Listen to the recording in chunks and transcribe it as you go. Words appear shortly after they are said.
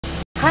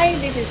Hi,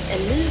 this is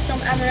Elise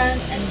from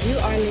Amaranth, and you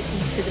are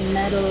listening to the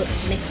Metal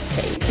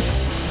Mixtape.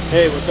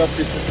 Hey, what's up?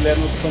 This is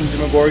Lenus from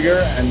Jimmy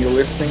Borger, and you're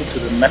listening to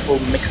the Metal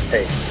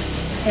Mixtape.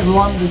 Hey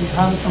everyone, this is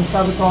Hans from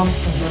Sabaton,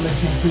 and you're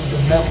listening to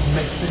the Metal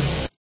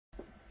Mixtape.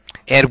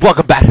 And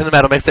welcome back to the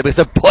Metal Mixtape. It's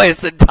the boys,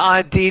 the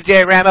Don,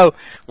 DJ Ramo.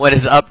 What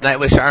is up,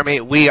 Nightwish Army?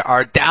 We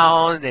are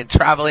down and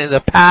traveling the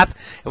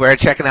path, and we're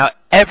checking out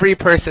every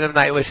person of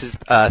Nightwish's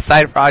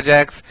side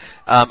projects,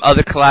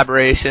 other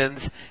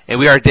collaborations, and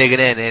we are digging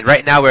in. And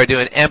right now we're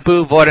doing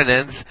Emppu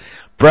Vuorinen's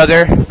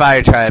brother,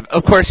 Firetribe.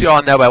 Of course, you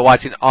all know by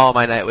watching all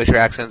my Nightwish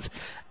reactions,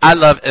 I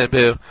love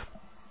Emppu.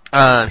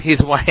 He's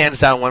hands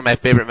down one of my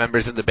favorite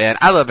members in the band.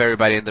 I love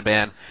everybody in the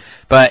band.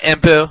 But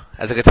Emppu,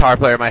 as a guitar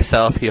player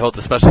myself, he holds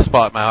a special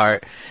spot in my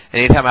heart.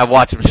 And anytime I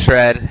watch him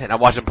shred and I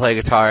watch him play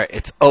guitar,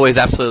 it's always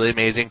absolutely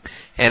amazing.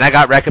 And I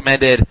got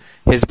recommended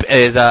his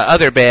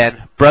other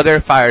band, Brother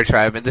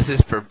Firetribe, and this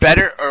is for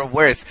better or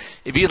worse.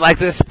 If you like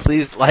this,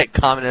 please like,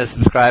 comment, and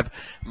subscribe.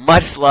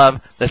 Much love.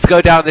 Let's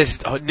go down this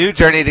new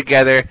journey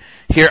together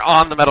here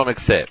on the Metal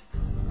Mixtape.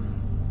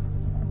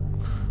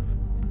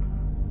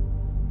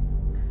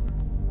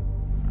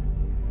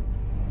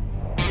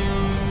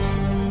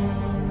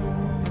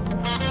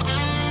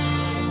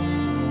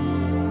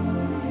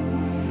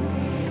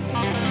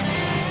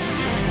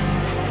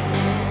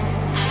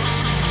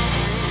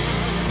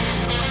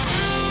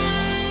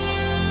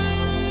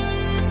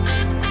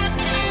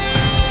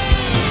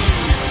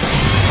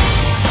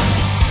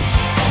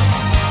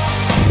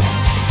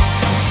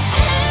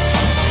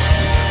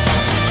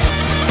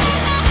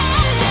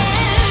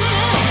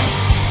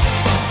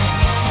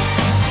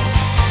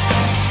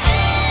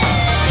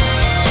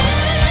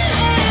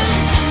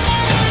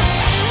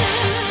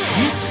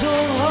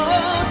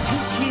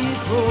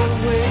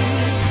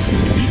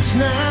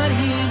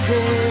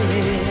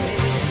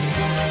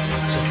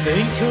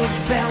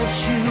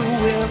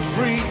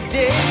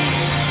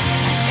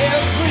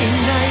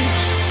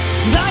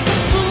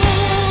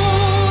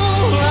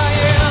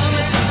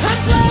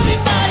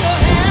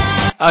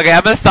 Okay,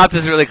 I'm going to stop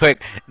this really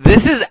quick.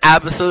 This is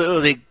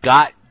absolutely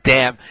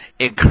goddamn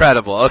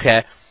incredible.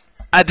 Okay.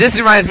 This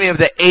reminds me of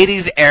the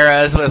 80s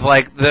eras with,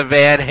 like, the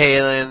Van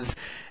Halens.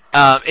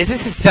 This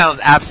just sounds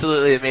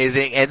absolutely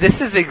amazing. And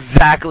this is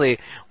exactly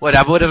what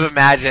I would have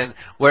imagined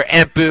where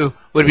Emppu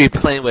would be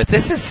playing with.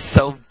 This is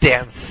so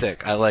damn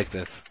sick. I like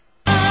this.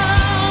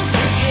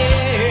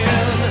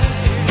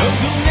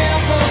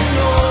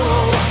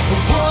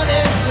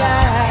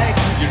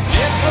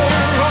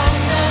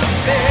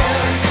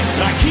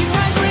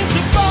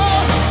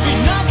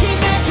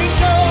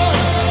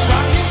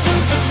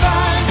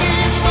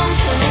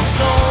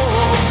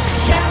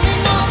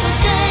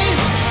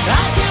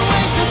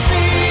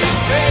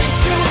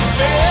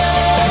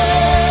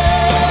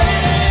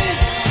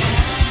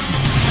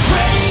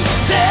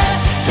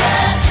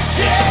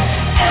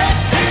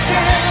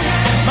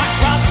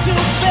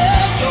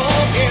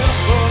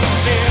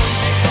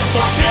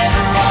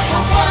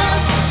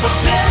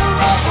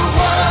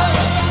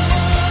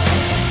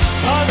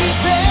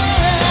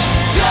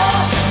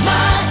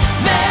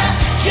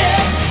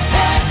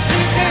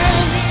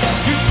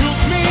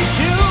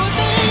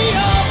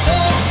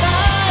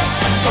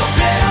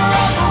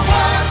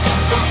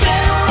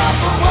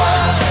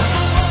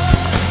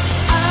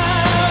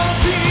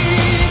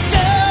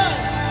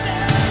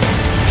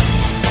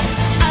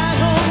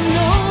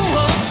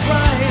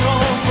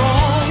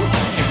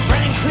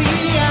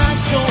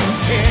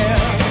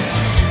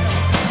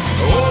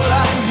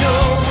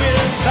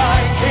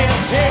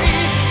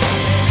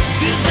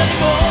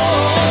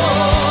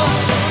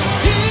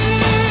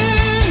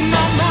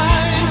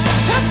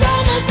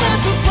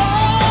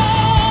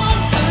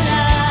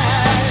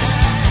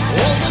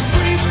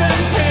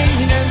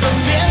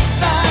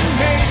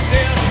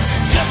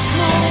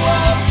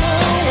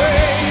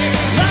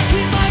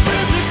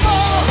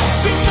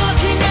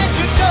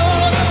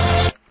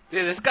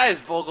 This guy's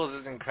vocals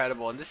is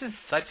incredible, and this is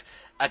such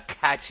a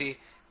catchy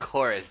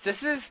chorus.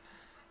 This is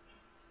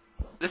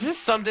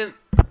something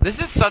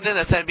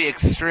that's gonna be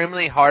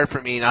extremely hard for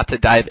me not to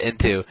dive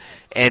into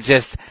and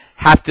just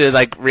have to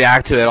like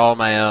react to it all on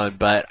my own.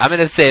 But I'm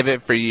gonna save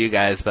it for you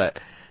guys. But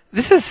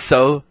this is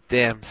so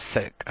damn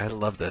sick. I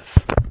love this.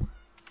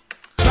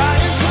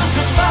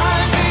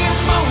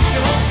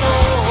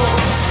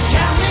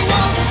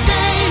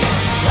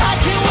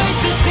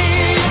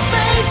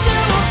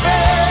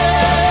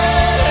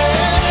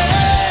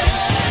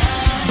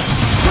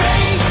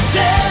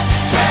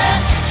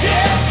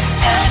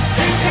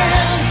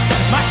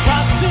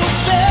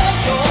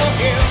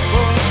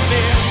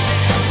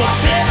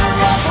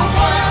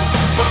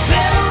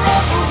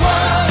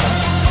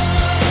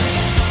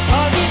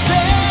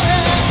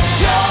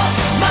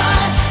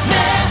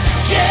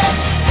 Yeah.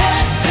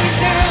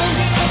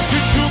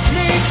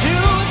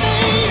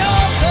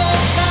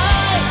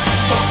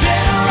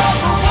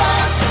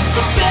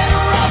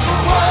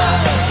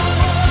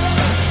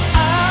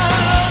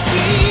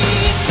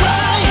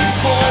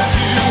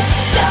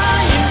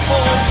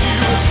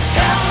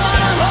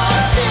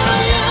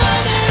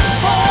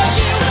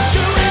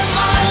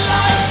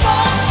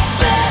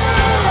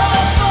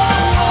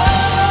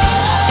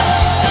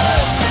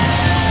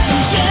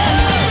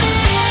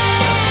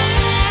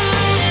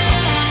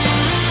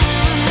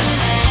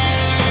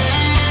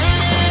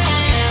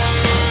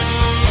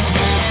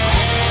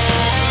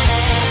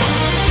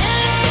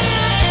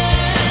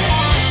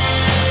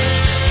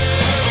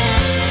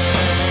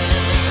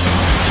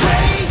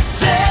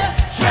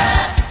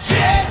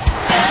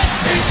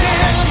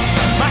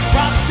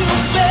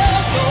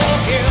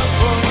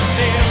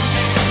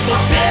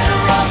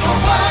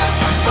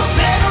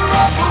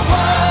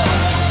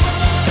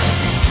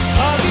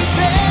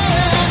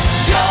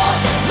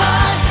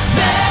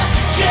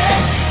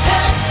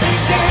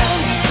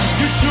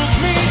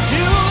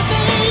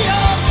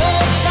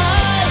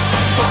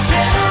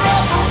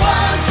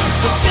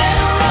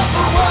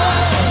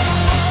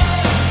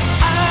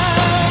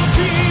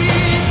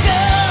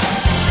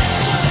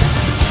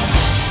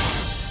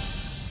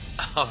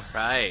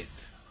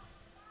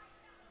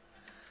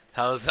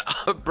 That was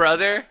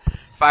Brother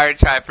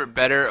Firetribe for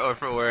better or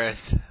for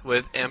worse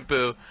with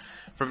Emppu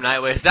from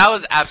Nightwish. That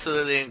was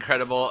absolutely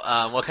incredible.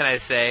 What can I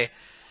say?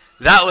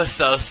 That was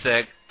so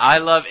sick. I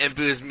love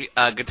Empu's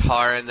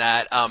guitar in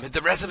that.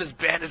 The rest of his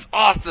band is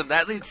awesome.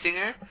 That lead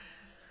singer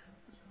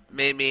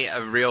made me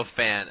a real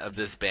fan of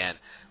this band.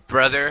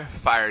 Brother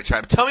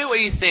Firetribe. Tell me what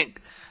you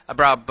think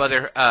about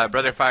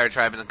Brother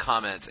Firetribe in the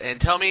comments. And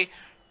tell me,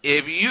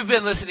 if you've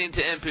been listening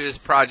to Empu's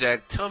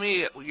project, tell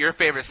me your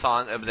favorite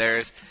song of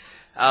theirs.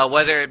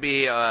 Whether it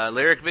be a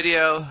lyric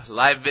video,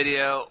 live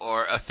video,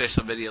 or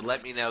official video,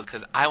 let me know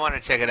because I want to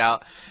check it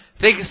out.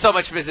 Thank you so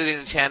much for visiting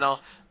the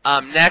channel.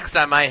 Next,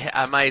 I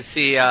might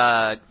see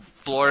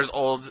Floor's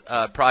old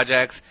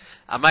projects.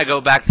 I might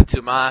go back to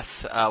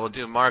Tomas. We'll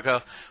do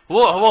Marco.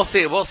 We'll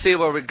see. We'll see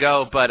where we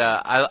go. But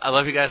I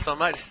love you guys so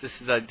much. This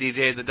is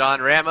DJ the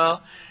Don Ramo.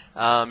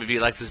 If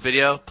you like this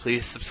video,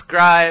 please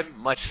subscribe.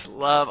 Much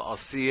love. I'll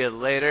see you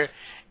later.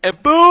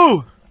 And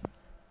boo!